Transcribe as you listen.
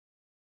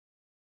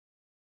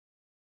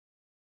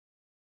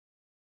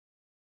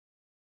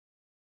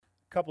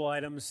couple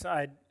items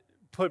I'd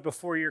put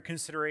before your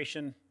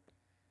consideration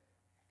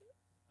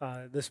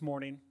this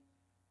morning.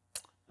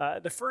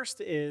 The first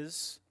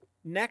is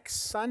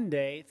next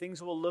Sunday,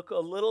 things will look a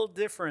little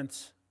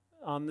different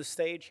on the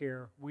stage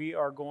here. We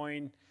are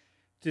going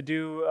to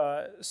do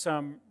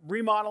some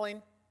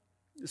remodeling,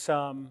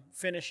 some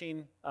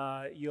finishing.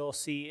 You'll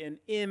see an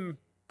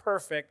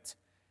imperfect,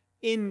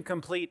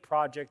 incomplete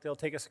project. It'll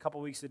take us a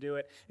couple weeks to do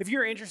it. If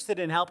you're interested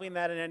in helping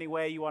that in any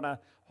way, you want to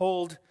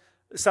hold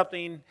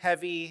something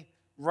heavy,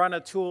 run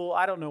a tool,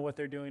 I don't know what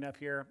they're doing up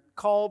here,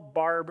 call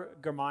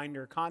Barb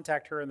Germinder.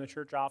 Contact her in the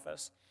church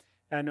office.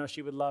 And I know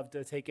she would love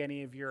to take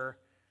any of your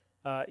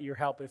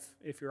help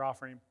if you're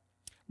offering.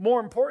 More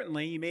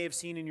importantly, you may have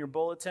seen in your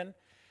bulletin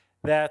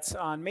that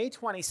on May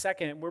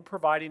 22nd, we're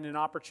providing an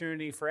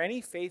opportunity for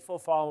any faithful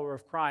follower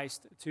of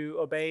Christ to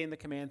obey in the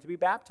command to be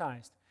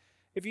baptized.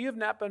 If you have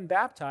not been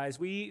baptized,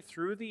 we,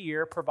 through the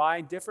year,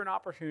 provide different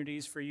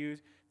opportunities for you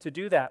to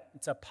do that.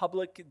 It's a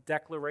public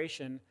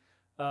declaration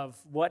of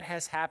what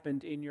has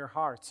happened in your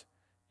heart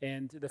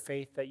and the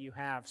faith that you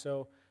have.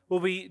 So we'll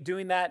be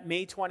doing that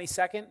May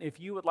 22nd. If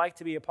you would like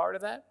to be a part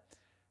of that,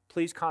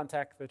 please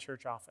contact the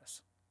church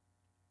office.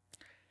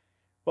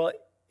 Well,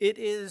 it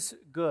is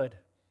good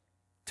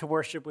to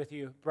worship with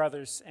you,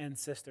 brothers and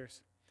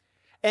sisters.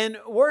 And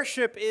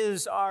worship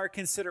is our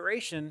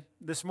consideration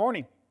this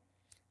morning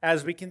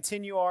as we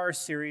continue our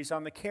series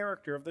on the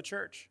character of the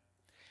church.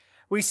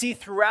 We see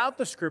throughout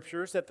the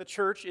scriptures that the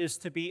church is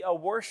to be a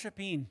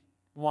worshiping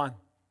one.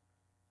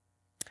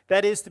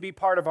 That is to be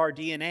part of our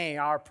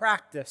DNA, our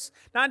practice,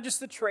 not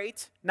just a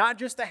trait, not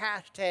just a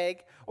hashtag,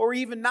 or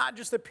even not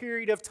just a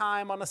period of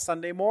time on a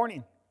Sunday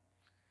morning.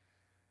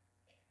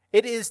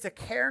 It is to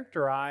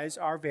characterize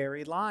our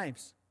very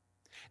lives.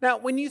 Now,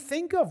 when you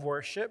think of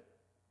worship,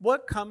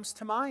 what comes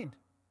to mind?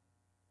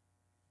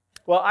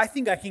 Well, I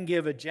think I can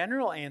give a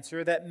general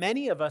answer that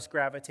many of us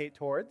gravitate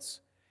towards,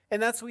 and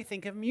that's we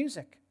think of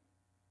music.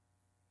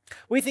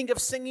 We think of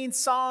singing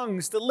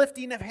songs, the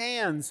lifting of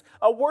hands,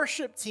 a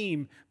worship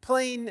team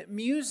playing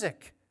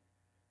music.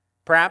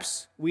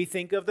 Perhaps we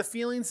think of the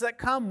feelings that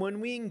come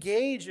when we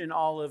engage in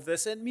all of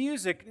this. And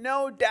music,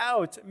 no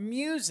doubt,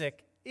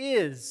 music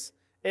is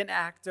an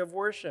act of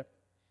worship.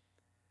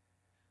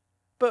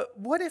 But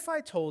what if I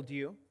told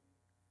you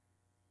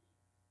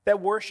that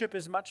worship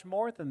is much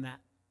more than that?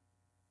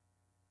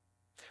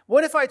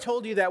 What if I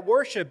told you that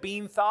worship,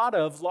 being thought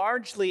of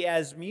largely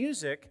as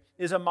music,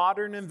 is a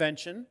modern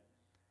invention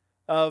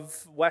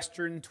of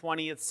Western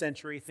 20th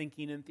century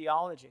thinking and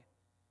theology?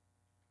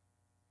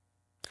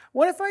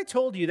 What if I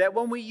told you that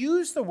when we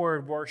use the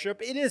word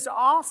worship, it is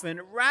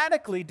often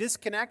radically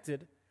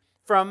disconnected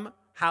from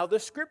how the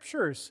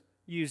scriptures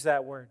use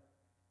that word?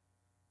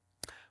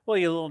 Well,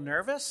 you a little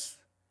nervous?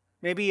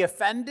 Maybe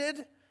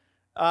offended?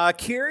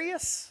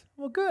 Curious?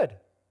 Well, good.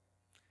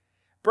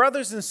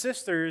 Brothers and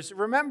sisters,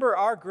 remember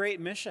our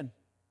great mission.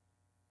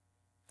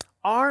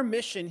 Our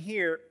mission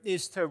here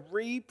is to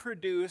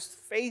reproduce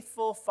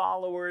faithful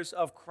followers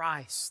of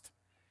Christ.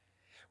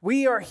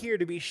 We are here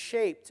to be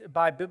shaped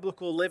by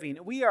biblical living.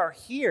 We are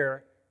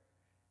here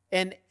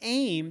and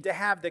aim to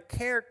have the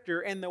character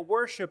and the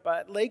worship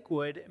at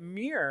Lakewood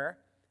mirror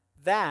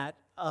that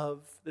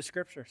of the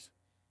Scriptures.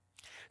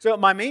 So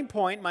my main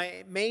point,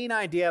 my main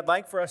idea I'd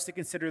like for us to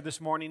consider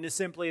this morning is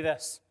simply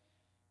this.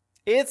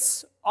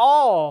 It's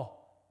all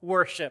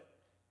worship.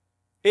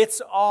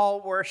 It's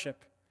all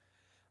worship.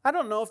 I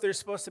don't know if there's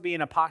supposed to be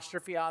an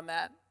apostrophe on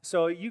that.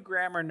 So you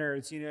grammar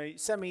nerds,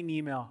 send me an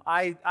email.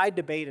 I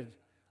debated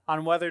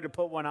on whether to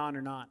put one on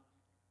or not.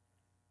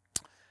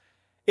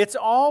 It's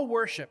all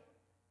worship.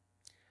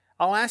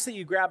 I'll ask that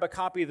you grab a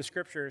copy of the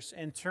scriptures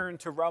and turn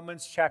to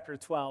Romans chapter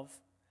 12.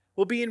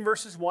 We'll be in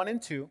verses 1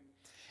 and 2.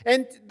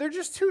 And they're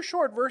just two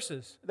short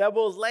verses that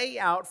will lay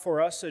out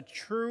for us a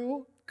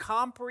true,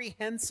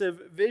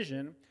 comprehensive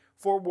vision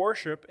for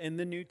worship in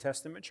the New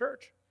Testament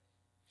church.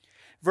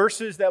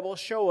 Verses that will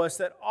show us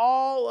that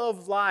all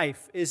of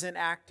life is an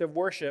act of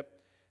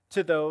worship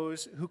to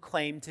those who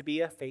claim to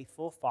be a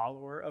faithful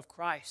follower of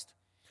Christ.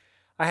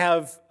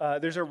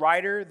 There's a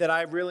writer that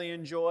I really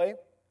enjoy,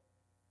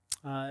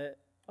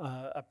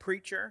 a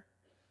preacher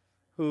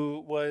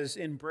who was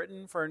in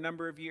Britain for a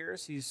number of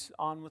years. He's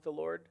on with the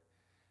Lord.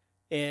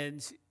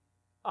 And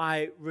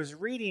I was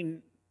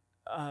reading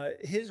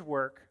his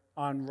work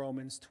on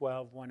Romans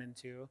 12, 1 and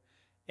 2,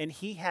 and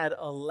he had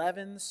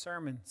 11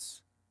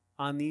 sermons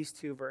on these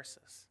two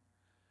verses.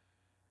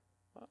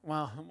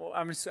 Well,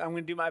 I'm going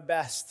to do my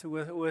best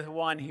with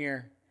one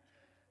here.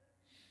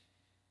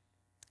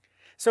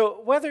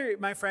 So whether,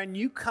 my friend,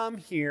 you come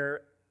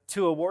here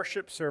to a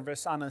worship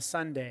service on a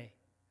Sunday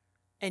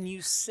and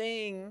you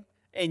sing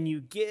and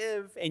you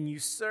give and you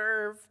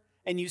serve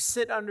and you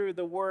sit under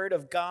the Word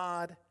of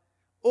God,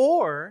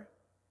 or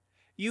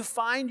you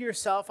find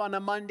yourself on a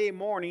Monday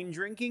morning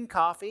drinking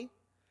coffee,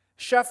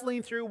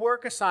 shuffling through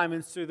work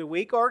assignments through the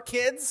week, or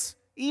kids,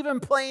 even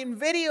playing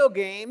video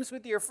games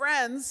with your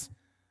friends,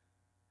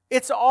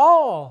 it's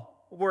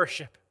all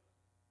worship.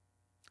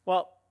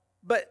 Well,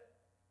 but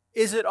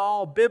is it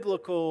all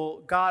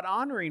biblical,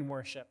 God-honoring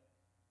worship?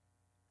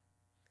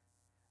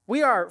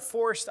 We are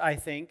forced, I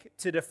think,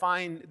 to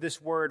define this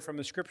word from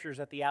the scriptures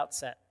at the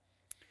outset.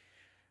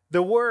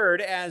 The word,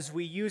 as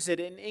we use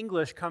it in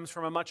English, comes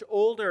from a much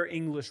older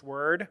English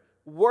word,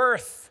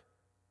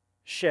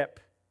 worth-ship.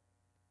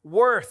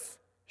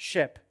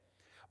 Worth-ship.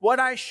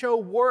 What I show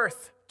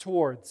worth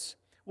towards,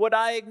 what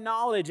I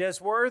acknowledge as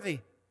worthy,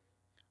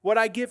 what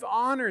I give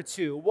honor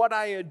to, what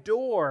I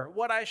adore,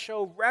 what I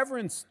show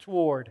reverence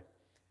toward,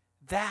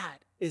 that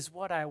is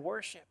what I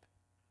worship.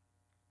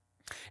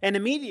 And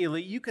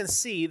immediately you can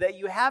see that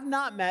you have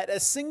not met a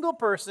single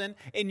person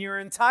in your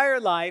entire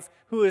life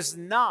who is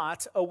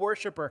not a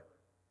worshiper.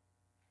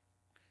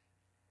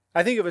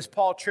 I think it was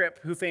Paul Tripp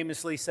who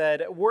famously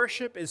said,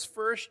 worship is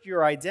first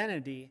your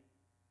identity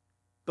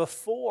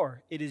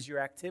before it is your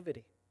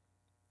activity.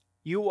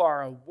 You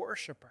are a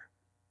worshiper.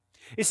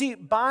 You see,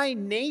 by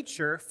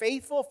nature,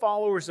 faithful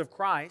followers of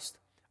Christ,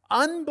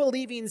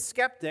 unbelieving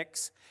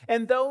skeptics,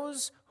 and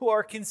those who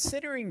are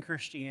considering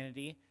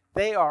Christianity,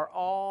 they are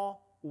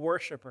all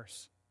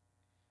worshipers.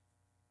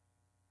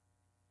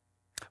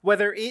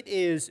 Whether it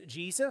is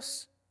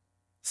Jesus,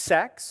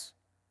 sex,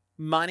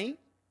 money,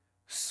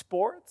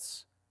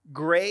 sports,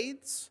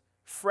 grades,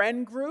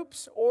 friend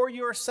groups, or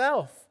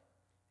yourself,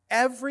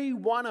 every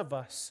one of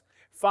us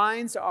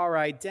finds our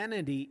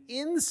identity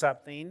in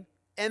something,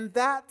 and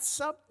that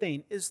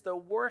something is the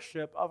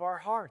worship of our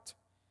heart.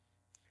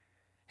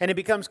 And it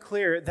becomes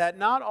clear that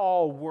not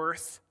all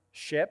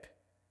worship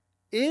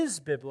is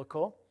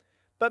biblical,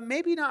 but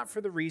maybe not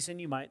for the reason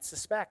you might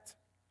suspect.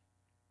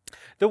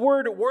 The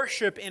word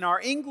worship in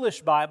our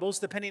English Bibles,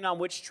 depending on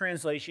which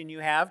translation you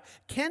have,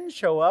 can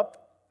show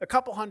up a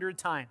couple hundred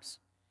times.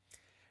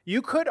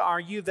 You could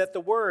argue that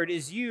the word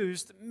is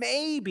used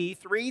maybe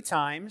 3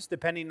 times,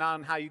 depending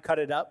on how you cut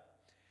it up,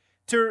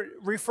 to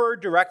refer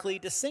directly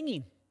to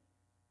singing.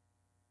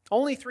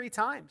 Only 3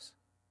 times.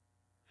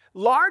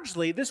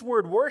 Largely, this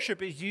word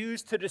worship is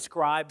used to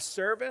describe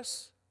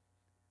service,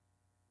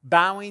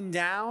 bowing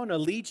down,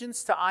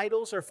 allegiance to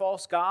idols or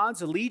false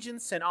gods,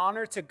 allegiance and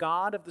honor to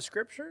God of the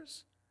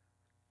Scriptures.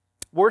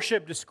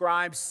 Worship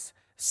describes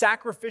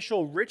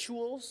sacrificial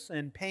rituals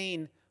and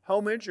paying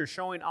homage or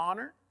showing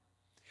honor.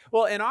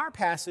 Well, in our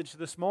passage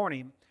this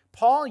morning,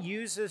 Paul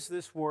uses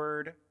this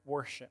word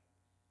worship.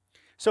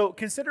 So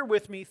consider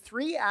with me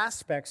 3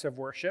 aspects of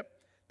worship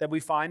that we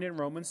find in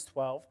Romans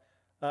 12.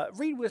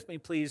 Read with me,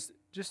 please,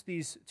 just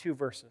these 2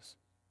 verses.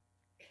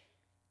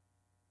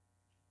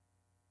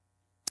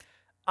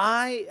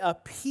 I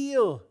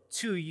appeal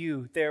to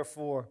you,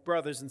 therefore,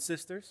 brothers and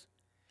sisters,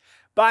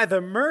 by the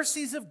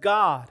mercies of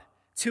God,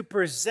 to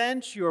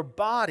present your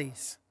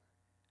bodies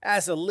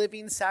as a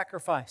living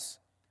sacrifice,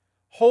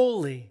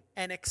 holy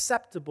and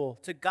acceptable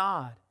to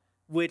God,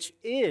 which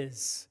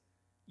is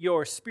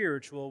your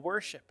spiritual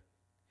worship.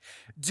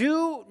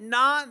 Do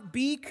not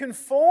be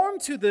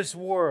conformed to this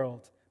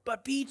world,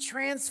 but be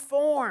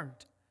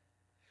transformed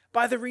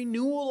by the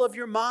renewal of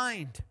your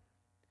mind,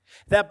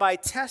 that by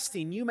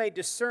testing you may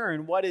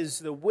discern what is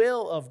the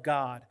will of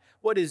God,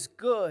 what is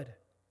good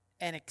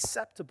and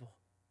acceptable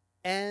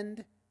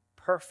and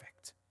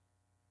perfect.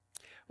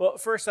 Well,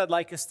 first I'd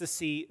like us to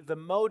see the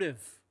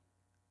motive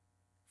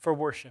for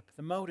worship,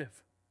 the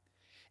motive.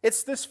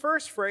 It's this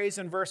first phrase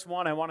in verse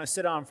 1 I want to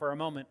sit on for a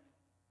moment.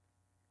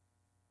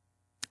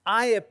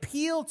 I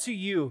appeal to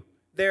you,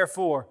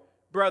 therefore,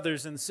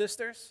 brothers and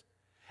sisters.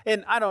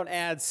 And I don't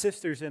add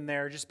sisters in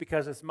there just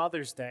because it's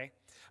Mother's Day.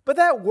 But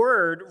that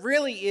word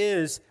really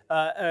is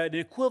an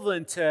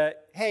equivalent to,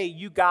 hey,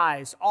 you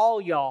guys,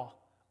 all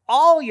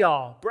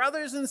y'all,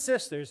 brothers and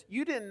sisters.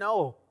 You didn't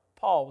know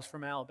Paul was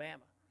from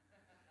Alabama.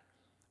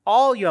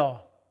 All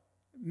y'all,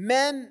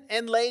 men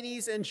and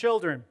ladies and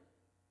children.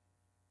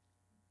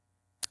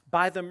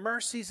 By the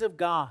mercies of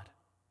God,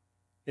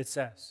 it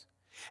says.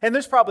 And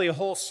there's probably a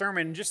whole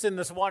sermon just in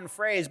this one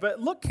phrase,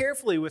 but look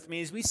carefully with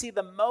me as we see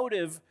the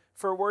motive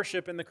for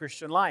worship in the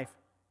Christian life.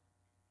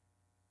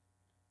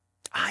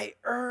 I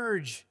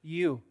urge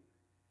you.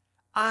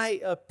 I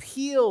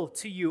appeal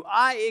to you.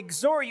 I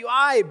exhort you.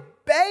 I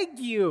beg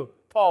you,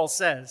 Paul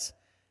says.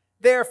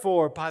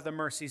 Therefore, by the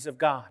mercies of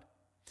God.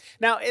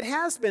 Now, it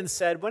has been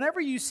said,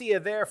 whenever you see a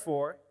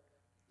therefore,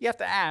 you have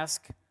to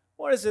ask,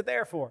 what is it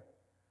there for?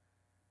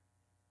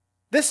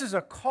 This is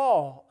a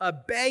call, a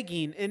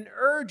begging, an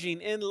urging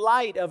in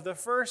light of the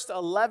first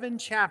 11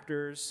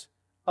 chapters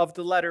of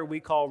the letter we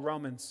call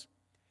Romans.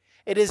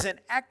 It is an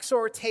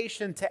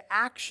exhortation to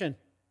action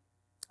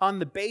on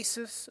the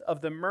basis of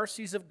the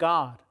mercies of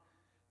God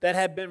that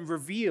have been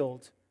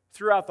revealed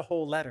throughout the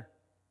whole letter.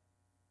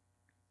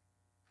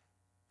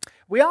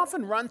 We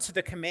often run to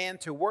the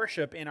command to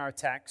worship in our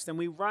text, and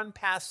we run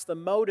past the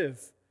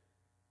motive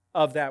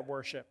of that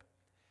worship.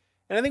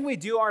 And I think we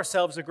do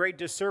ourselves a great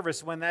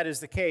disservice when that is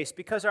the case,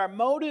 because our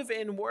motive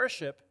in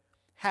worship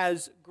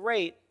has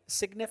great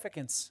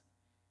significance.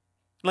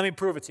 Let me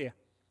prove it to you.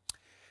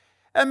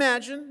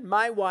 Imagine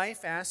my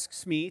wife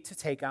asks me to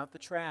take out the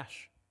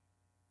trash.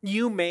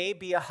 You may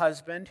be a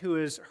husband who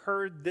has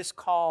heard this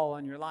call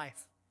on your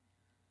life.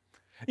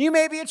 You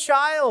may be a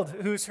child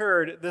who's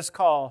heard this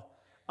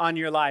call on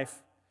your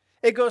life.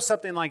 It goes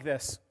something like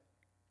this.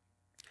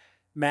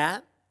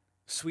 Matt,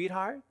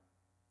 sweetheart,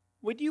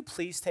 would you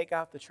please take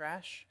out the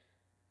trash?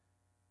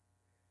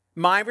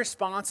 My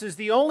response is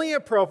the only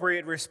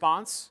appropriate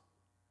response.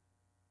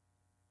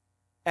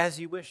 As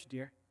you wish,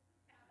 dear.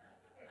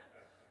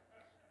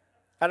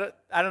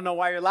 I don't know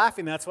why you're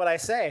laughing. That's what I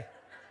say.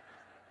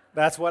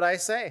 That's what I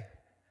say.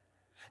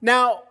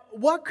 Now,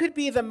 what could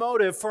be the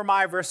motive for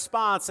my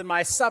response and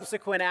my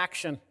subsequent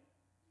action?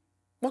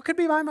 What could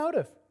be my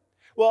motive?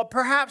 Well,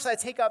 perhaps I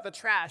take out the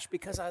trash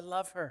because I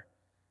love her.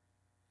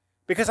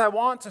 Because I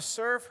want to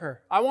serve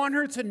her. I want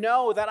her to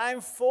know that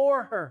I'm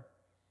for her.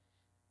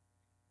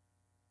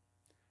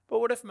 But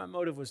what if my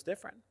motive was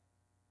different?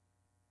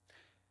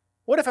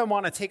 What if I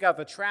want to take out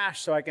the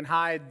trash so I can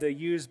hide the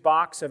used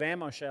box of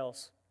ammo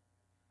shells?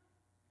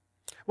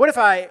 What if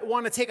I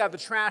want to take out the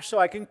trash so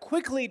I can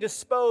quickly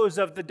dispose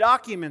of the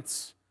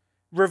documents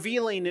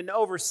revealing an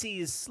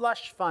overseas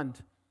slush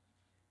fund?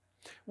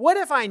 What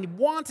if I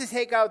want to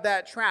take out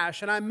that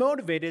trash and I'm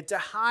motivated to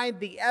hide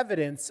the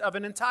evidence of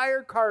an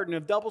entire carton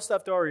of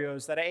double-stuffed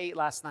Oreos that I ate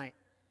last night?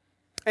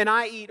 And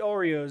I eat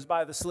Oreos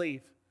by the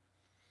sleeve.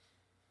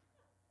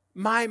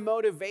 My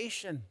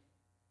motivation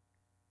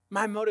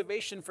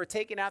for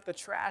taking out the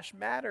trash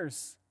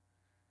matters.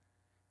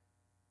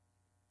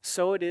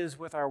 So it is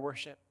with our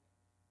worship.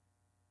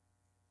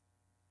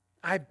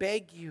 I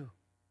beg you,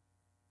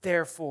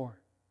 therefore,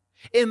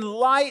 in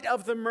light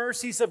of the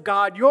mercies of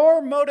God,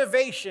 your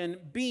motivation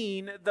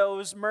being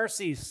those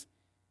mercies.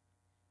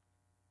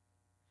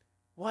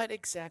 What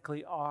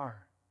exactly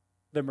are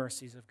the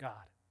mercies of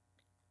God?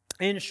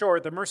 In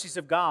short, the mercies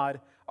of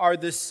God are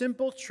the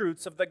simple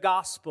truths of the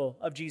gospel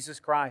of Jesus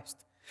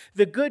Christ.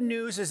 The good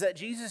news is that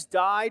Jesus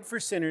died for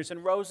sinners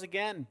and rose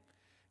again,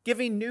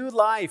 giving new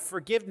life,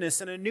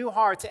 forgiveness, and a new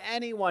heart to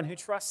anyone who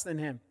trusts in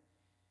him.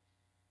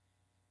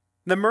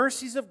 The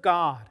mercies of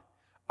God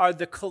are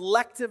the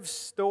collective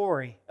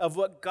story of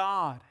what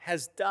God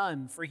has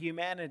done for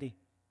humanity.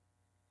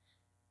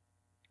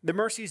 The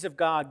mercies of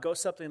God go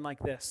something like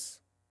this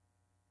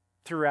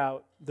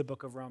throughout the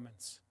book of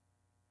Romans.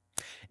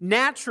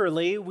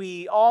 Naturally,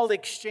 we all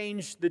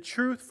exchange the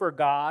truth for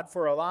God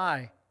for a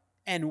lie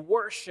and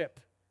worship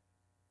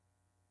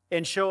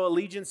and show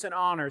allegiance and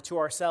honor to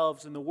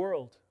ourselves and the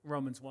world,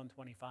 Romans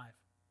 1:25.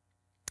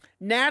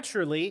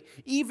 Naturally,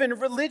 even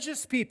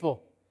religious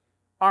people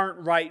aren't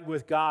right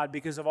with God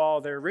because of all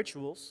their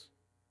rituals,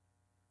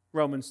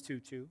 Romans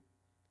 2:2.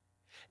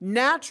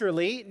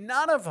 Naturally,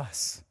 none of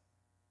us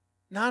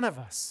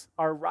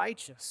are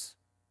righteous.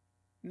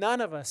 None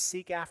of us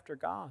seek after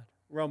God,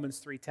 Romans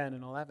 3:10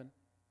 and 11.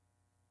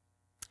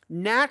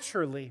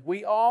 Naturally,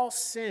 we all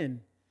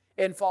sin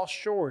and fall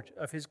short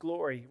of his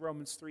glory,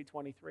 Romans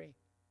 3:23.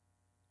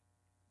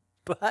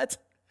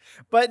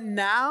 But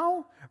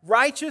now,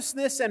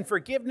 righteousness and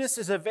forgiveness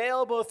is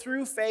available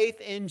through faith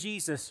in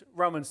Jesus,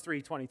 Romans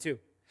 3:22.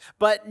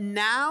 But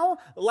now,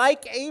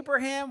 like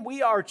Abraham,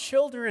 we are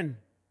children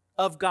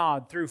of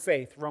God through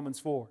faith, Romans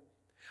 4.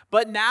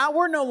 But now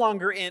we're no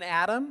longer in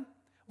Adam,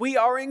 we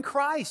are in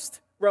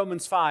Christ,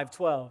 Romans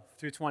 5:12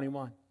 through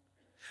 21.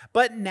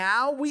 But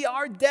now we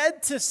are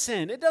dead to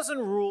sin. It doesn't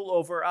rule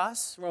over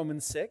us,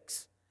 Romans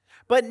 6.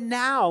 But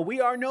now we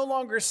are no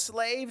longer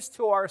slaves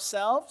to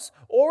ourselves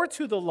or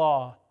to the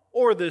law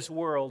or this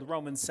world,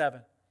 Romans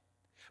 7.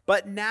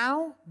 But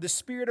now the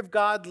Spirit of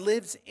God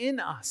lives in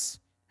us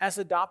as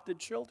adopted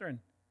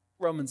children,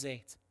 Romans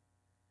 8.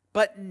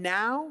 But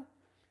now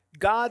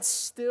God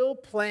still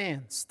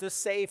plans to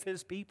save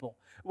his people,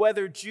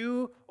 whether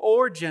Jew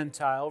or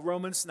Gentile,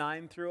 Romans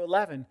 9 through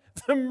 11.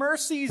 The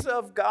mercies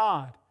of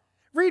God.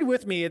 Read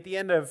with me at the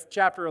end of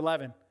chapter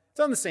 11. It's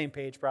on the same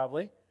page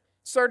probably.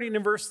 Starting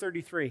in verse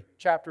 33,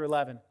 chapter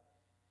 11.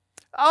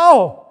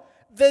 Oh,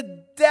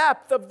 the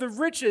depth of the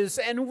riches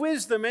and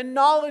wisdom and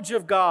knowledge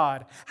of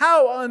God.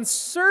 How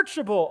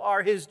unsearchable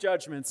are his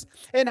judgments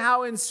and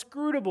how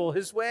inscrutable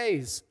his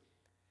ways.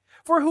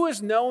 For who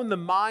has known the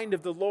mind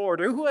of the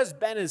Lord, or who has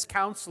been his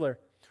counselor,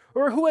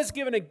 or who has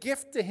given a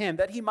gift to him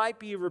that he might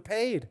be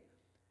repaid?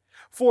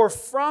 For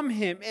from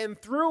him and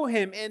through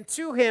him and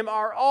to him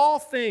are all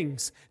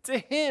things. To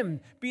him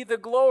be the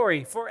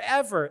glory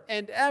forever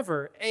and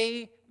ever.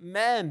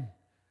 Amen.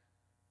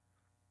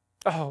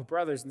 Oh,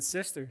 brothers and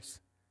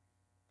sisters,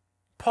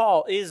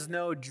 Paul is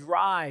no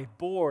dry,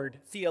 bored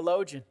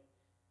theologian.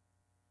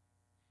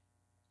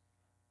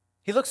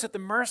 He looks at the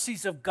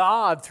mercies of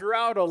God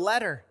throughout a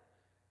letter.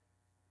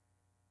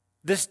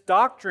 This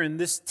doctrine,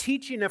 this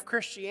teaching of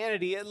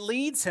Christianity, it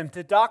leads him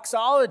to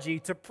doxology,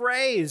 to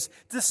praise,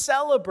 to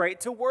celebrate,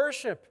 to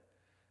worship.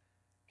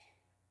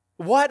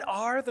 What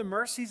are the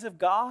mercies of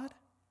God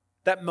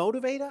that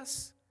motivate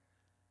us?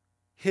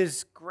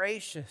 His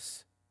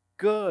gracious,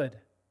 good,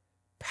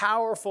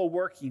 powerful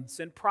workings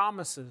and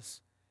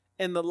promises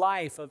in the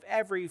life of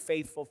every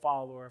faithful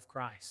follower of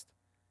Christ.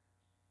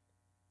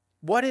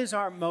 What is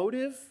our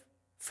motive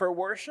for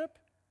worship?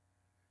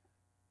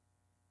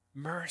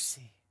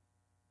 Mercy.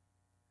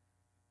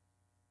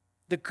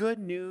 The good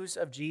news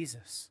of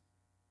Jesus.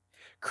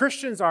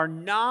 Christians are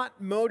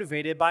not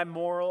motivated by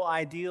moral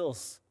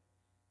ideals.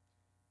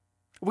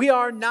 We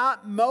are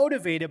not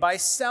motivated by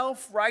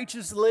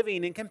self-righteous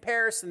living in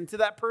comparison to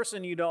that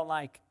person you don't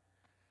like.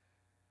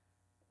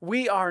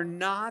 We are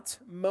not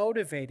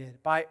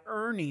motivated by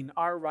earning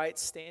our right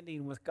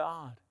standing with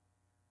God.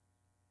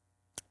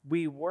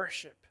 We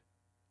worship,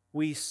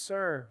 we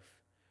serve,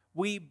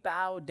 we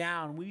bow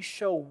down, we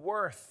show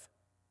worth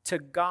to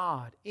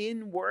God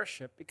in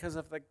worship because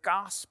of the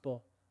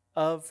gospel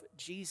of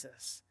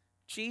Jesus.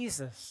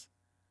 Jesus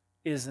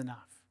is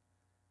enough.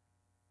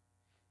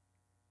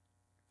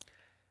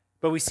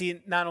 But we see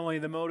not only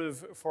the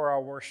motive for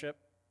our worship,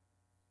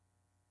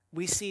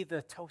 we see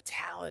the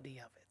totality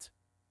of it.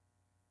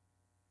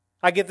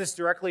 I get this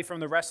directly from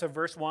the rest of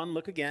verse 1.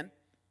 Look again.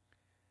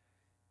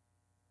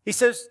 He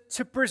says,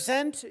 to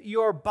present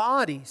your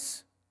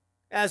bodies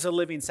as a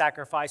living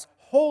sacrifice,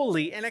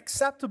 holy and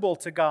acceptable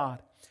to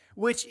God,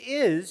 which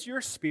is your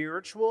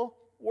spiritual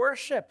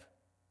worship.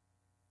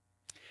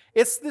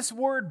 It's this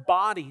word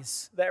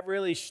bodies that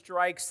really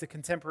strikes the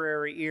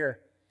contemporary ear.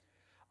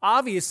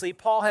 Obviously,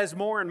 Paul has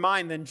more in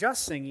mind than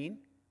just singing,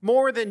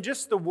 more than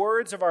just the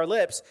words of our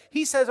lips.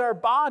 He says our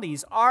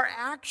bodies, our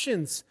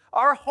actions,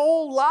 our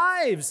whole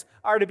lives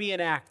are to be an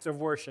act of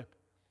worship.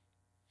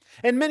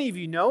 And many of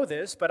you know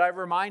this, but I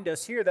remind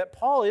us here that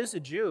Paul is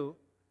a Jew.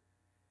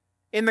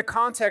 In the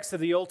context of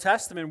the Old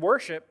Testament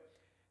worship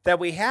that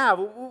we have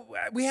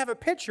a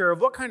picture of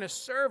what kind of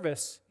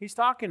service he's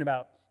talking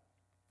about.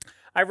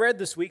 I read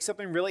this week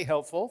something really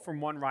helpful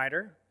from one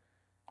writer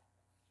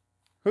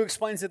who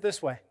explains it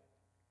this way.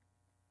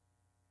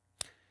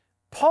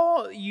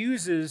 Paul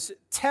uses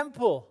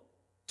temple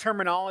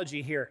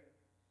terminology here.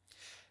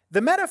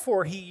 The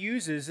metaphor he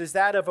uses is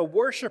that of a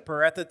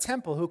worshiper at the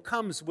temple who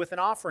comes with an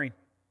offering.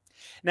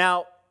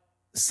 Now,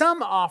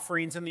 some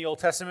offerings in the Old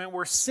Testament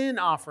were sin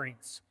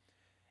offerings,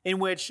 in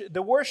which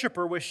the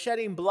worshiper was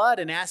shedding blood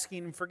and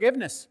asking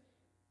forgiveness.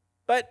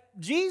 But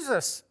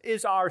Jesus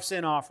is our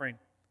sin offering.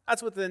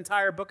 That's what the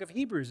entire book of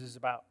Hebrews is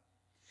about.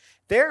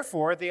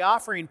 Therefore, the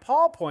offering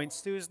Paul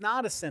points to is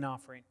not a sin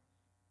offering.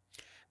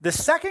 The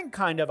second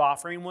kind of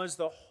offering was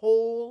the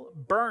whole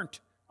burnt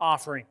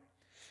offering,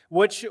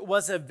 which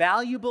was a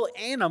valuable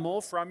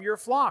animal from your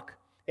flock.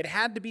 It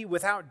had to be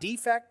without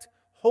defect,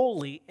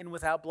 holy, and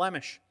without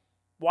blemish.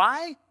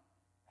 Why?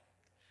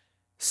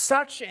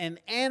 Such an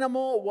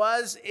animal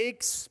was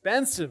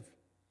expensive.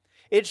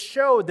 It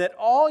showed that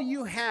all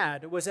you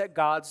had was at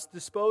God's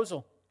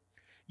disposal.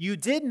 You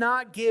did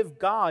not give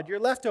God your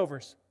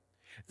leftovers.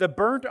 The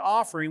burnt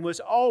offering was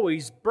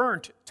always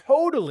burnt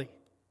totally,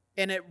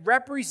 and it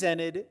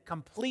represented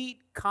complete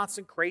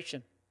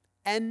consecration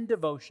and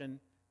devotion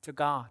to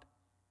God.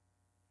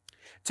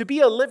 To be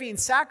a living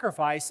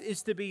sacrifice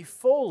is to be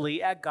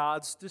fully at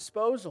God's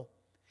disposal.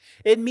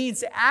 It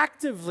means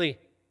actively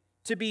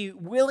to be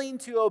willing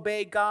to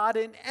obey God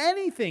in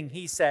anything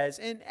He says,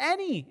 in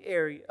any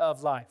area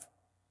of life.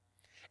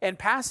 And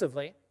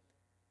passively,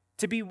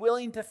 to be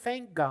willing to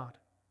thank God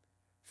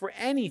for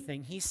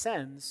anything He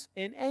sends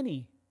in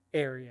any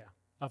area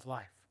of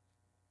life.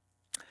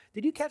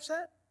 Did you catch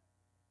that?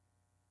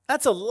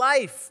 That's a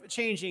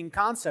life-changing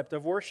concept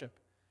of worship.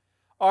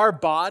 Our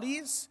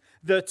bodies,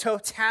 the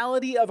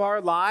totality of our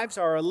lives,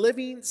 are a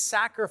living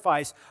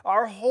sacrifice.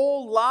 Our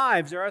whole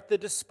lives are at the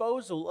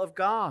disposal of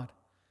God.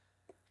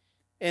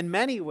 In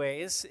many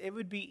ways, it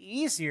would be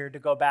easier to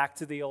go back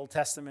to the Old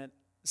Testament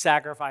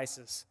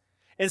sacrifices.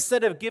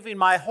 Instead of giving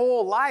my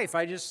whole life,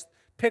 I just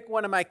pick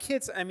one of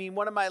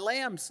my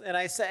lambs, and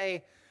I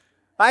say,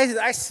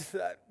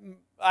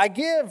 I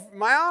give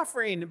my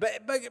offering.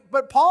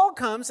 But Paul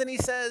comes and he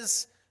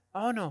says,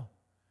 oh no,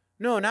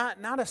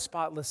 not a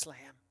spotless lamb.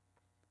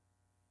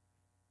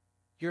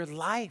 Your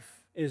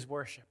life is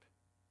worship.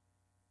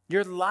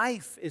 Your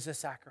life is a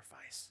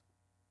sacrifice.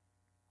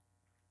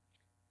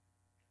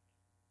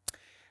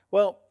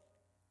 Well,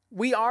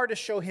 we are to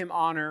show Him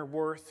honor,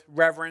 worth,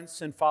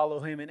 reverence, and follow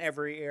Him in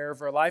every area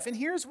of our life. And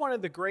here's one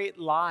of the great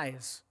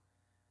lies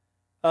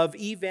of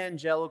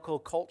evangelical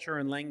culture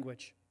and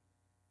language: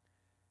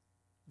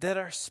 that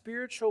our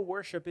spiritual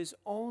worship is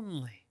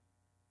only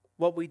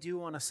what we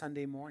do on a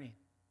Sunday morning.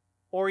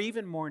 Or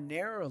even more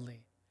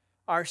narrowly,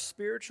 our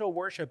spiritual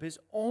worship is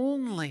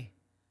only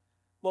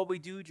what we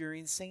do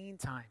during singing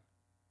time.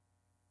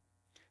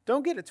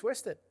 Don't get it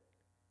twisted.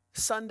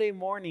 Sunday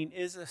morning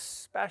is a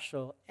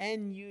special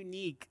and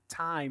unique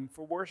time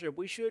for worship.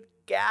 We should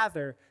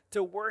gather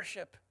to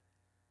worship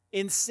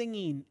in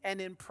singing and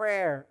in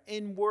prayer,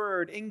 in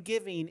word, in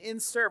giving,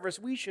 in service.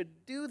 We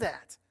should do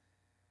that.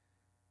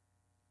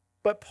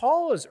 But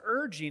Paul is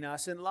urging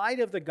us, in light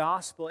of the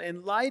gospel,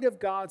 in light of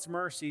God's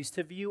mercies,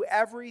 to view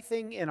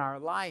everything in our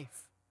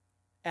life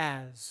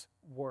as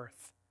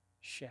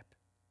worship.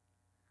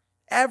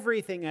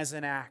 Everything as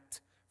an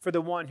act for the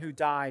one who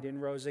died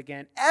and rose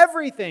again.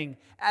 Everything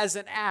as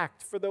an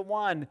act for the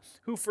one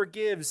who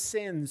forgives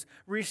sins,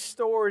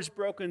 restores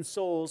broken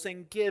souls,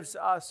 and gives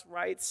us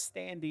right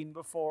standing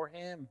before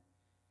Him.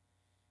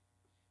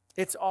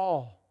 It's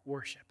all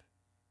worship.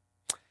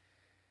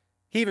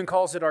 He even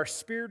calls it our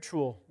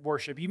spiritual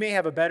worship. You may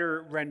have a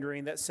better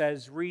rendering that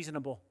says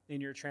reasonable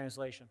in your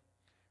translation.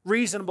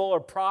 reasonable or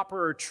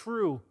proper or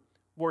true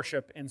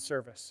worship and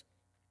service.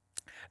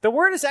 The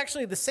word is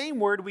actually the same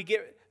word we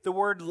get the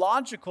word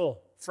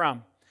logical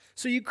from.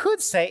 So you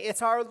could say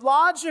it's our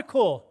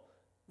logical,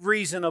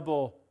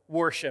 reasonable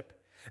worship.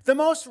 The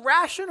most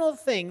rational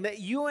thing that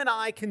you and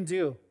I can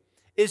do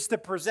is to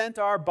present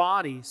our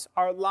bodies,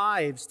 our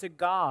lives to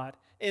God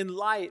in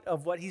light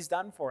of what He's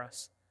done for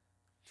us.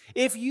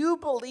 If you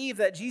believe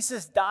that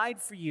Jesus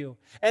died for you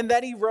and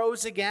that He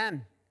rose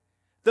again,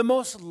 the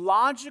most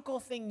logical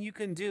thing you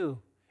can do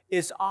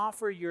is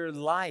offer your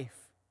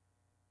life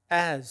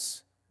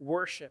as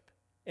worship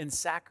and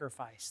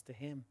sacrifice to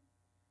Him.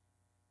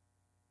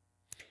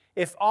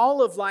 If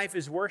all of life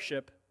is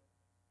worship,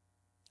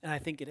 and I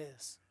think it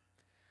is,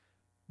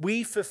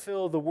 we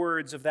fulfill the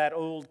words of that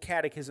old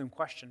catechism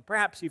question.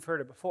 Perhaps you've heard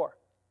it before.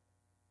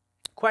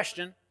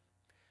 Question: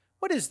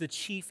 what is the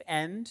chief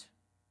end,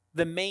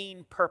 the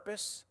main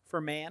purpose for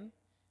man?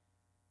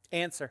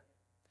 Answer: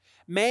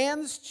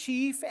 man's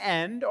chief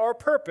end or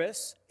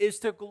purpose is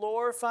to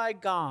glorify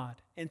God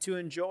and to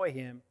enjoy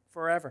Him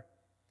forever.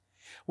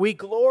 We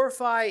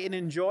glorify and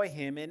enjoy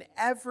Him in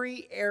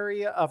every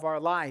area of our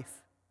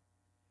life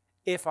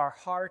if our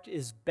heart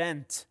is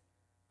bent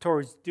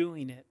towards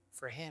doing it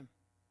for Him.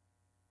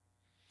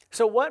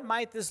 So what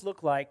might this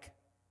look like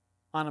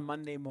on a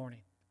Monday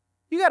morning?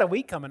 You got a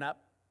week coming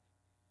up.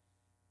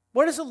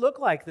 What does it look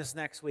like this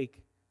next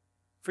week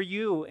for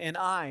you and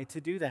I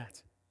to do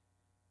that?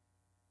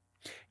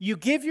 You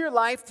give your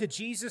life to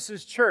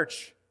Jesus'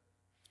 church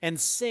and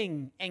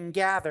sing and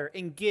gather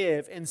and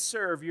give and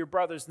serve your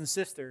brothers and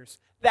sisters.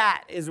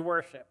 That is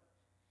worship.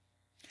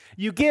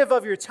 You give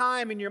of your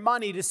time and your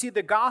money to see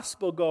the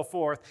gospel go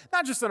forth,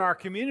 not just in our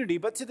community,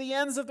 but to the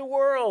ends of the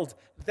world.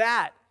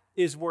 That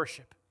is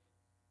worship.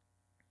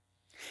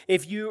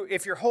 If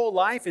your whole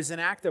life is an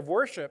act of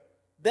worship,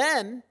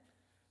 then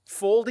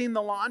folding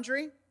the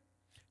laundry,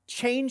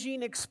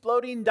 changing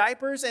exploding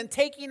diapers, and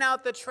taking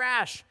out the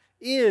trash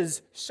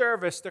is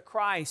service to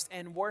Christ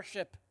and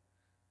worship.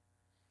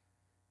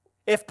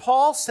 If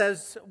Paul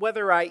says,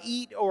 whether I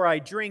eat or I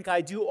drink, I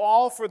do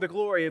all for the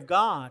glory of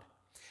God,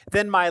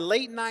 then my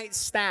late night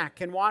snack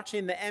and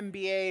watching the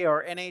NBA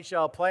or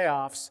NHL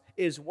playoffs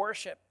is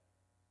worship,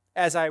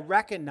 as I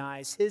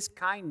recognize His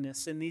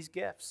kindness in these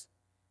gifts.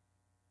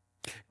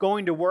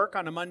 Going to work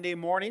on a Monday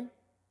morning,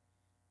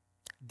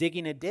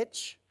 digging a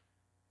ditch.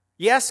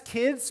 Yes,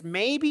 kids,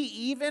 maybe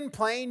even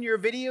playing your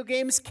video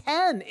games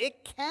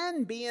it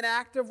can be an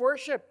act of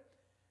worship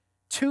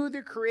to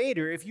the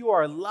Creator if you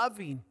are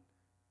loving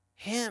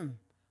Him,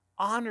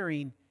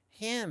 honoring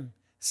Him,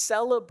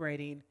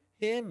 celebrating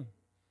Him.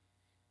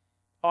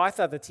 Oh, I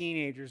thought the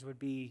teenagers would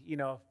be,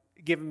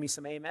 giving me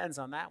some amens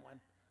on that one.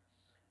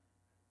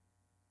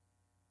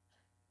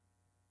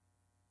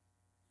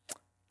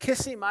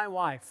 Kissing my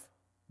wife,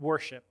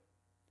 worship.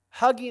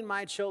 Hugging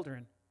my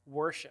children,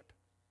 worship.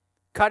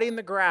 Cutting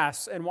the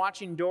grass and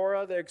watching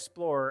Dora the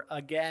Explorer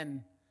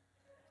again.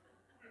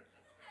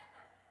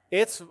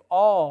 It's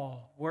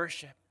all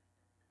worship.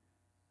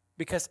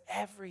 Because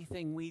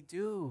everything we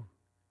do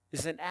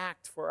is an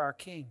act for our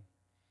King.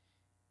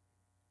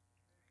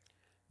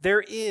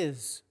 There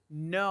is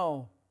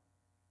no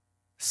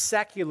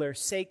secular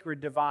sacred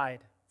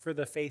divide for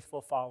the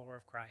faithful follower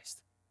of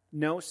Christ.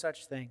 No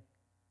such thing.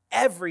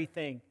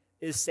 Everything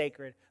is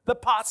sacred. The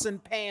pots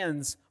and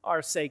pans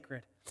are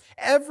sacred.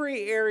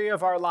 Every area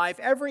of our life,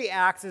 every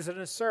act is in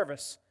a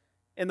service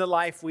in the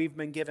life we've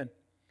been given.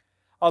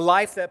 A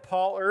life that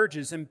Paul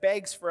urges and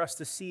begs for us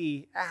to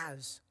see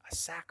as a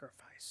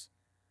sacrifice,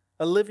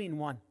 a living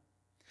one.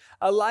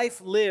 A life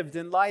lived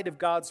in light of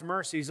God's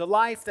mercies, a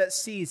life that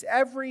sees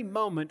every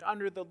moment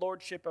under the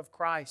lordship of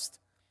Christ,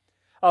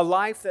 a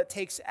life that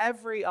takes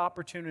every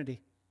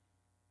opportunity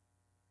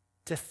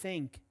to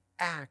think,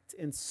 act,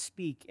 and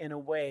speak in a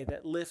way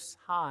that lifts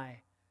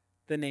high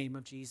the name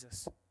of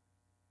Jesus.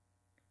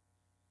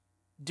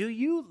 Do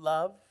you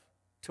love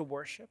to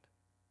worship?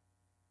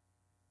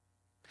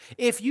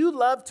 If you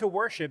love to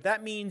worship,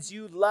 that means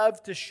you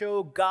love to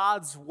show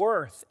God's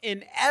worth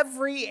in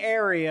every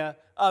area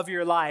of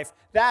your life.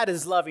 That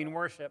is loving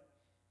worship.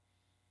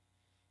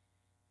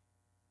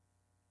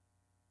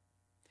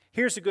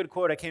 Here's a good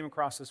quote I came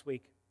across this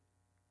week.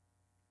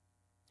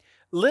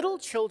 Little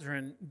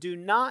children do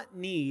not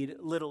need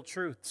little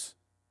truths.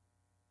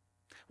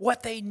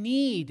 What they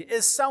need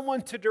is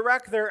someone to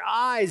direct their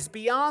eyes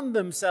beyond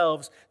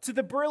themselves to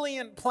the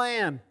brilliant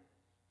plan,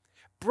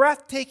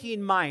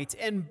 breathtaking might,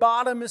 and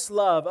bottomless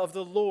love of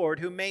the Lord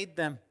who made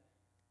them.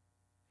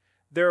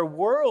 Their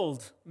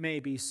world may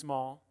be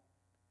small,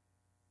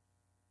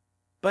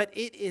 but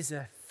it is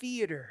a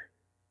theater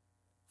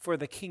for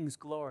the King's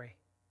glory.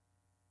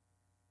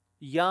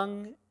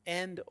 Young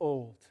and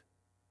old,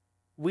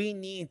 we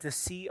need to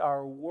see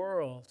our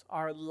world,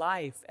 our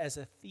life, as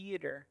a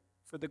theater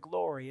for the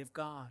glory of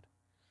God.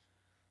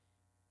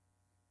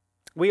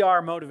 We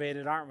are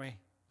motivated, aren't we?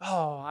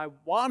 Oh, I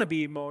want to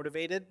be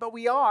motivated, but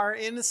we are,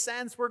 in a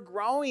sense, we're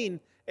growing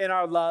in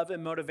our love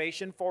and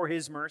motivation for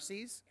His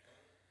mercies.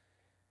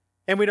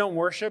 And we don't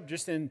worship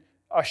just in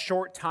a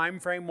short time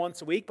frame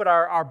once a week, but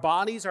our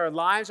bodies, our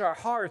lives, our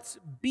hearts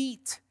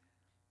beat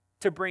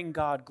to bring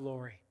God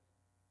glory.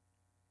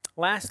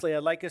 Lastly,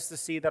 I'd like us to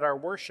see that our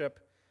worship,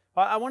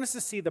 I want us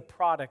to see the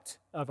product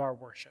of our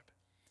worship.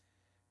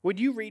 Would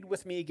you read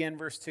with me again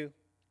verse 2?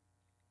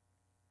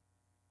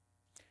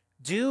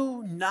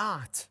 Do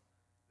not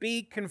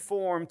be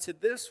conformed to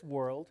this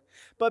world,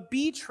 but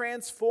be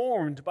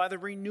transformed by the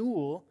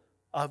renewal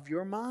of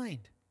your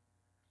mind,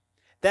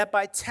 that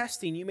by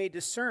testing you may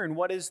discern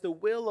what is the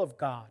will of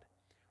God,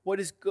 what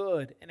is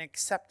good and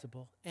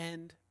acceptable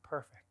and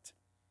perfect.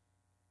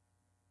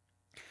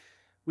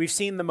 We've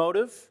seen the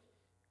motive,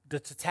 the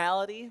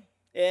totality,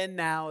 and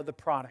now the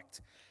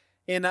product.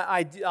 And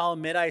I'll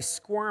admit I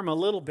squirm a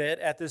little bit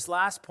at this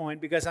last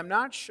point because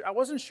I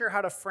wasn't sure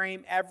how to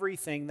frame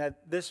everything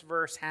that this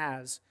verse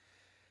has.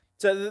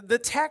 So the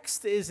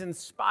text is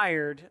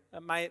inspired.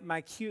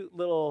 My cute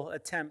little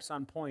attempts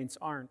on points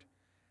aren't.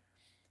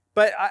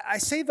 But I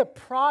say the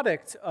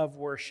product of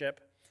worship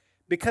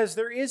because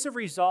there is a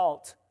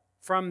result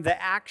from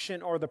the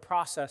action or the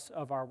process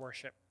of our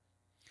worship.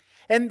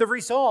 And the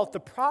result, the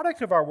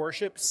product of our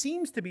worship,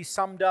 seems to be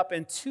summed up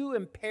in two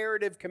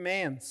imperative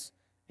commands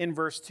in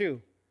verse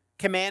 2.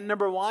 Command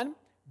number 1,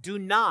 do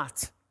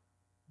not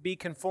be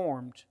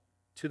conformed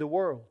to the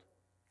world.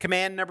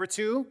 Command number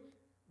 2,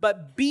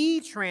 but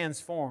be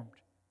transformed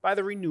by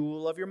the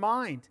renewal of your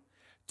mind.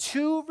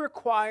 Two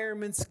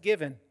requirements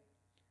given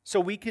so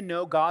we can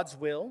know God's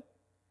will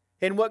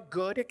and what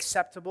good,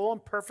 acceptable,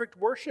 and perfect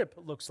worship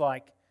looks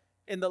like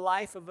in the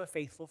life of a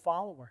faithful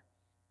follower.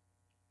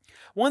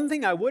 One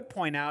thing I would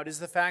point out is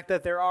the fact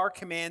that there are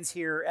commands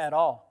here at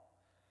all.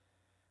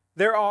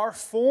 There are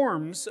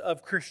forms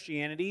of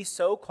Christianity,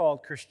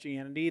 so-called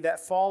Christianity, that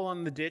fall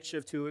on the ditch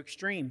of two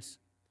extremes.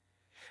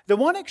 The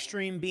one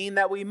extreme being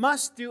that we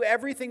must do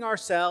everything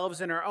ourselves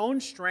in our own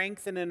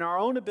strength and in our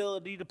own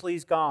ability to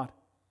please God.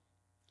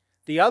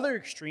 The other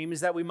extreme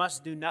is that we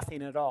must do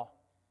nothing at all.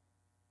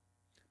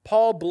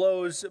 Paul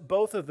blows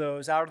both of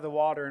those out of the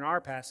water in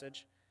our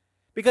passage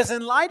because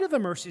in light of the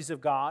mercies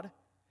of God,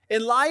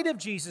 in light of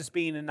Jesus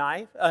being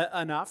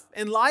enough,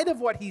 in light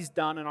of what He's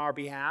done on our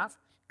behalf,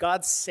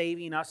 God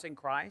saving us in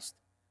Christ,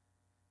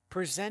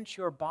 present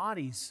your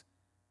bodies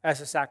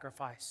as a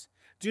sacrifice.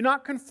 Do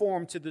not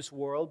conform to this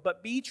world,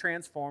 but be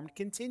transformed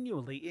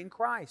continually in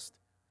Christ.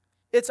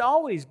 It's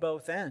always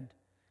both end.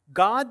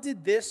 God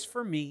did this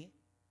for me,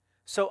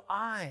 so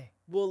I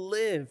will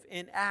live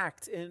and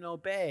act and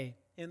obey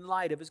in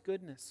light of His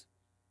goodness.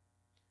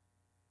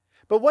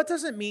 But what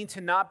does it mean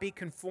to not be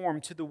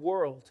conformed to the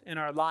world in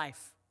our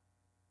life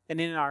and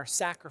in our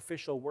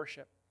sacrificial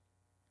worship?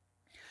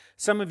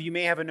 Some of you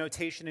may have a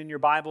notation in your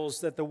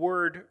Bibles that the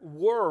word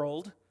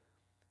world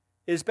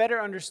is better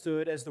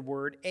understood as the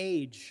word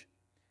age.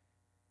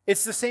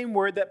 It's the same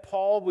word that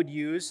Paul would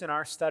use in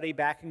our study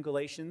back in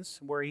Galatians,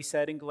 where he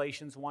said in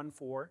Galatians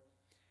 1:4,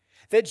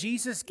 that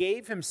Jesus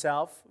gave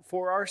Himself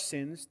for our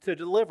sins to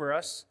deliver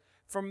us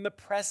from the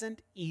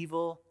present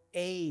evil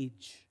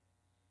age.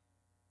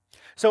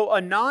 So a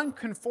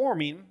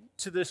non-conforming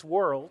to this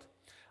world,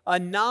 a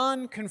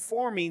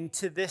non-conforming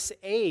to this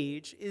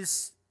age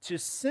is to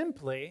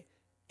simply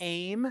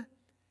aim,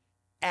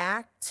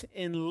 act,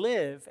 and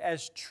live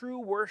as true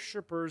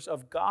worshipers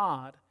of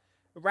God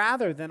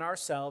rather than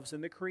ourselves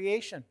in the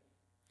creation.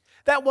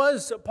 That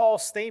was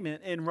Paul's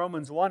statement in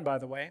Romans 1, by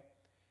the way,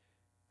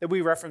 that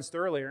we referenced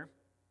earlier.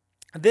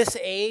 This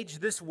age,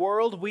 this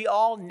world, we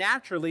all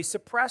naturally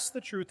suppress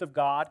the truth of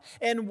God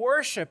and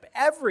worship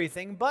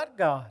everything but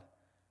God.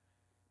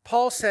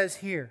 Paul says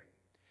here,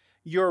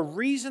 your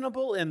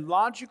reasonable and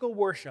logical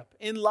worship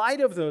in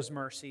light of those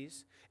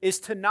mercies is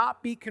to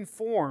not be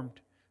conformed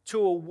to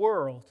a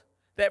world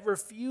that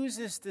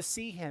refuses to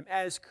see Him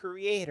as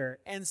creator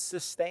and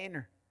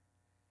sustainer.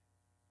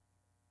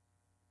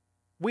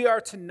 We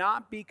are to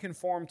not be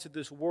conformed to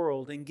this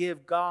world and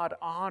give God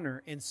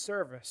honor and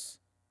service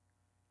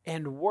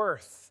and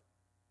worth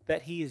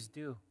that He is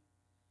due.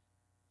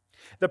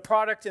 The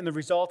product and the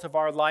result of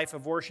our life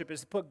of worship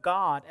is to put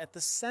God at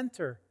the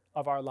center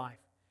of our life.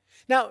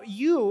 Now,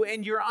 you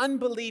and your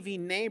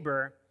unbelieving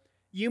neighbor,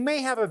 you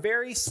may have a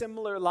very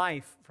similar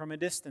life from a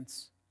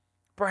distance.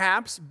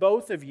 Perhaps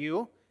both of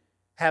you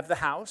have the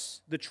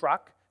house, the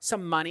truck,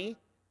 some money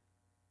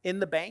in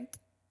the bank,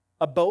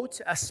 a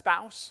boat, a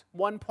spouse,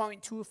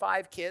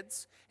 1.25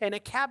 kids, and a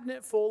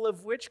cabinet full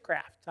of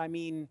witchcraft. I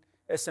mean,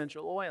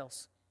 essential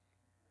oils.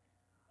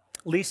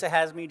 Lisa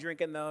has me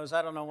drinking those.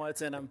 I don't know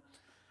what's in them.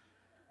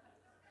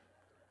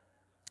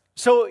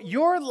 So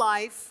your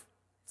life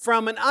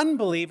from an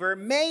unbeliever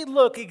may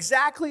look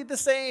exactly the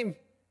same.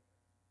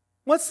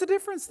 What's the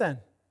difference then?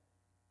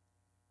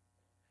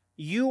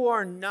 You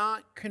are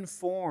not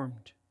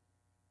conformed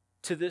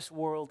to this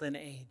world and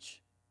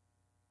age.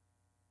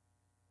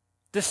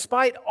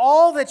 Despite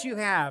all that you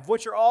have,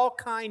 which are all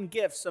kind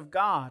gifts of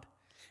God,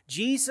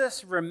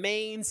 Jesus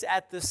remains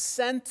at the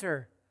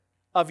center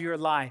of your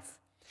life.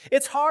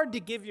 It's hard to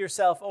give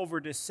yourself over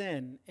to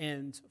sin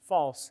and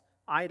false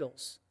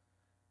idols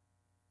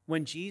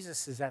when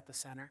Jesus is at the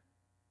center.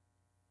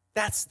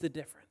 That's the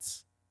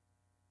difference.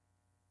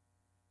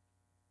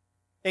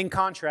 In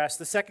contrast,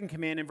 the second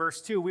command in verse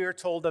 2, we are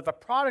told that the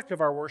product of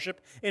our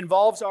worship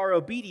involves our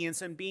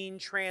obedience and being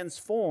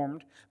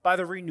transformed by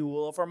the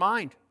renewal of our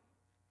mind.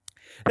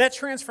 That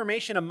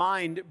transformation of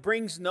mind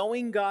brings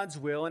knowing God's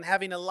will and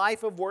having a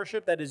life of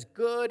worship that is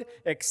good,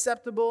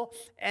 acceptable,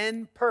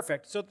 and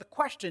perfect. So the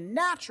question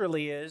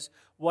naturally is,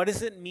 what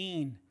does it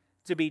mean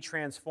to be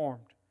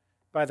transformed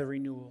by the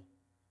renewal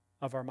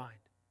of our mind?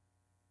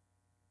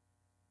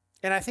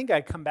 And I think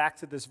I come back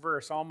to this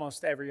verse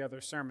almost every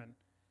other sermon.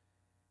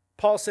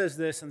 Paul says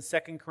this in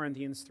 2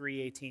 Corinthians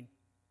 3:18.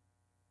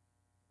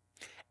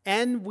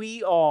 And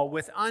we all,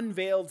 with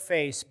unveiled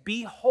face,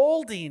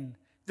 beholding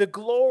the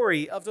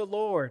glory of the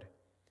Lord,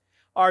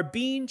 are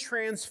being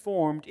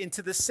transformed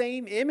into the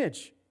same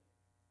image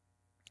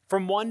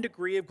from one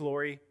degree of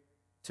glory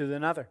to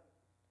another.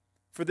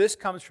 For this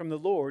comes from the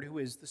Lord, who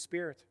is the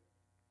Spirit.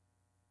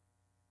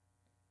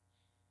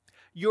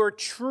 Your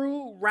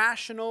true,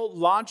 rational,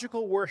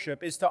 logical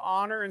worship is to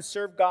honor and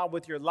serve God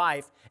with your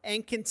life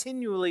and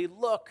continually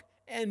look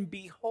and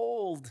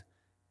behold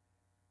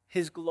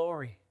His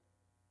glory.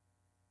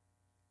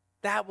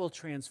 That will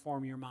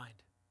transform your mind.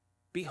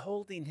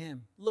 Beholding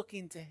Him,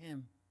 looking to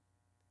Him.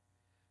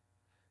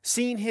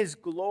 Seeing His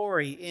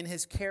glory in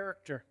His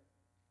character,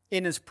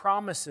 in His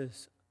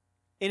promises,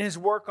 in His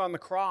work on the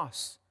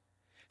cross.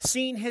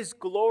 Seeing His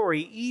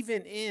glory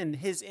even in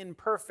His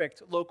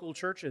imperfect local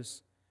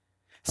churches.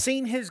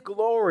 Seeing His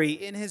glory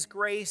in His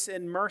grace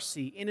and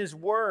mercy, in His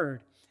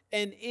word,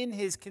 and in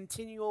His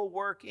continual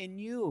work in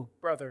you,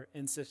 brother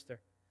and sister.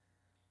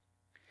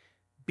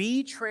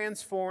 Be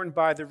transformed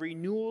by the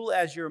renewal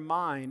as your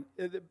mind,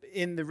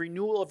 in the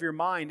renewal of your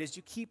mind as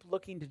you keep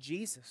looking to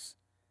Jesus.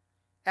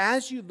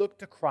 As you look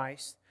to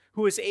Christ,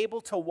 who is able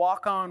to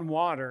walk on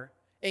water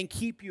and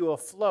keep you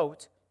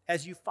afloat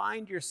as you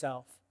find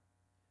yourself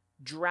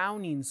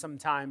drowning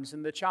sometimes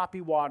in the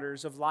choppy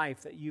waters of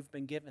life that you've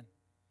been given.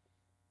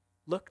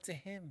 Look to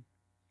Him.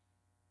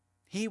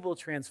 He will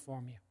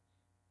transform you.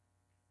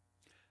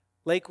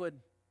 Lakewood,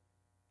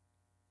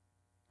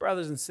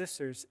 brothers and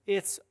sisters,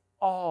 it's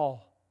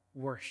all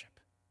worship.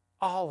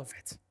 All of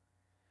it.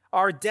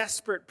 Our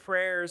desperate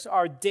prayers,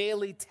 our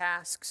daily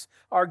tasks,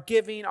 our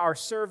giving, our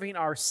serving,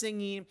 our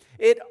singing,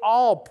 it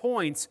all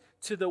points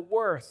to the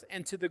worth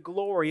and to the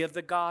glory of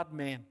the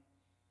God-man.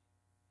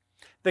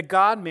 The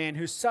God-man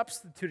who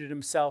substituted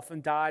Himself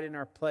and died in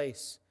our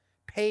place,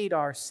 paid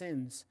our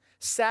sins,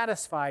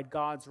 satisfied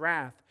God's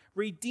wrath,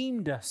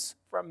 redeemed us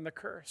from the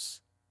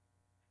curse.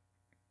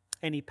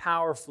 And He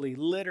powerfully,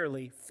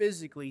 literally,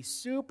 physically,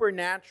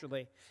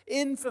 supernaturally,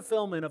 in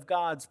fulfillment of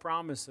God's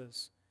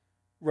promises,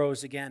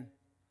 rose again.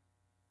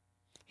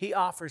 He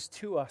offers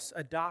to us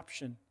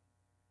adoption,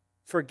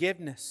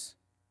 forgiveness,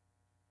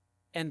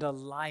 and a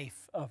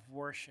life of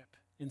worship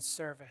and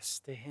service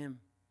to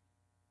Him.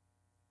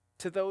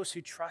 To those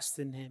who trust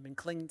in Him and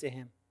cling to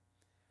Him.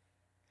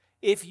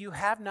 If you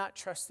have not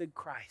trusted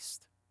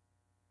Christ,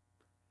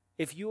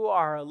 if you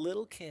are a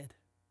little kid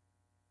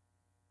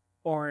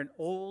or an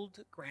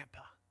old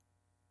grandpa,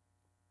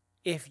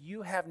 if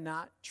you have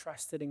not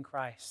trusted in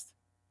Christ,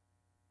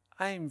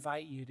 I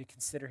invite you to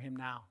consider Him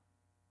now.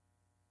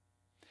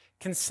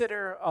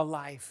 Consider a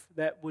life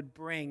that would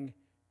bring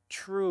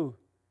true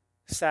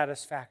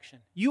satisfaction.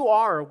 You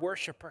are a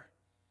worshiper,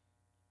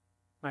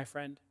 my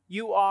friend.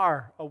 You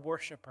are a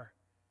worshiper.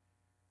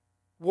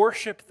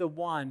 Worship the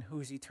one who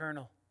is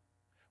eternal.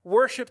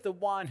 Worship the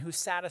one who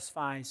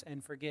satisfies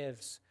and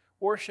forgives.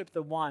 Worship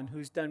the one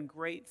who's done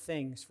great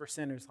things for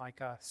sinners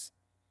like us,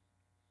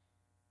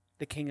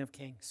 the King of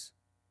Kings.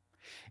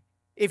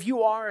 If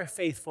you are a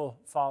faithful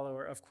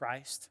follower of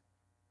Christ,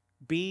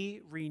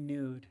 be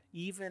renewed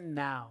even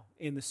now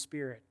in the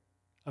spirit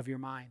of your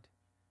mind.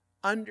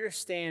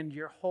 Understand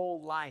your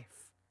whole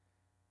life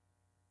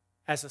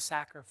as a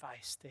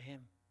sacrifice to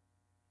Him.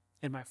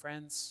 And my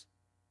friends,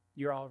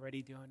 you're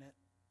already doing it.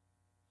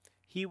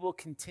 He will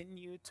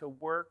continue to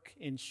work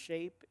and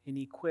shape and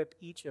equip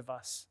each of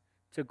us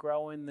to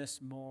grow in this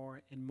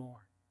more and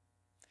more.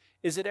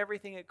 Is it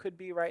everything it could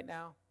be right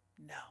now?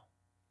 No.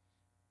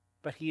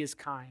 But He is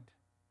kind.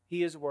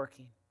 He is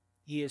working.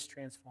 He is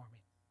transforming.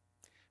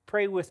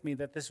 Pray with me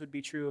that this would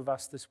be true of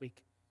us this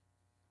week.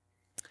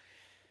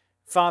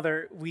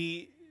 Father,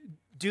 we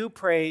do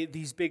pray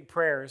these big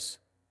prayers.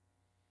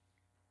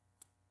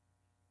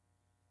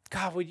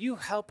 God, would you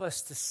help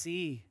us to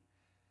see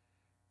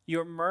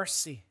your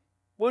mercy?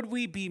 Would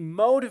we be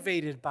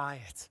motivated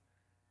by it?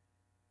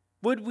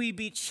 Would we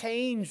be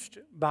changed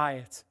by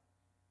it?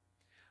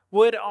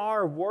 Would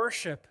our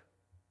worship,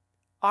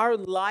 our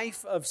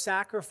life of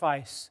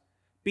sacrifice,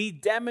 be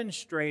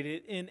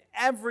demonstrated in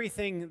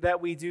everything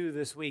that we do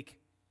this week?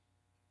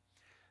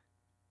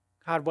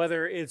 God,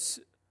 whether it's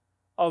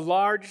a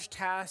large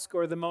task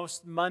or the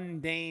most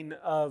mundane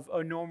of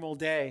a normal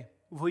day,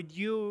 would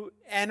you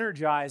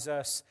energize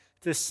us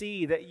to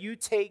see that you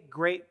take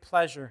great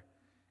pleasure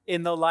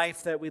in the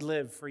life that we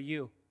live for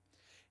you?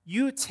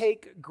 You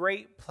take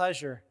great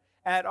pleasure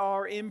at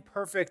our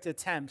imperfect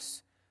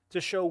attempts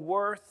to show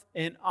worth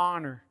and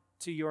honor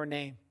to your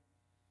name.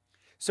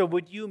 So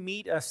would you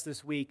meet us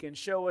this week and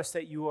show us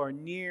that you are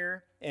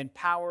near and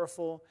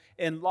powerful,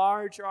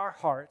 enlarge our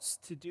hearts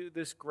to do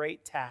this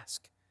great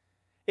task.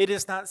 It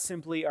is not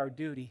simply our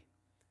duty,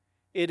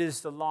 it is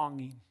the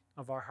longing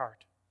of our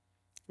heart.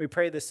 We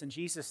pray this in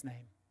Jesus'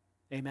 name.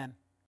 Amen.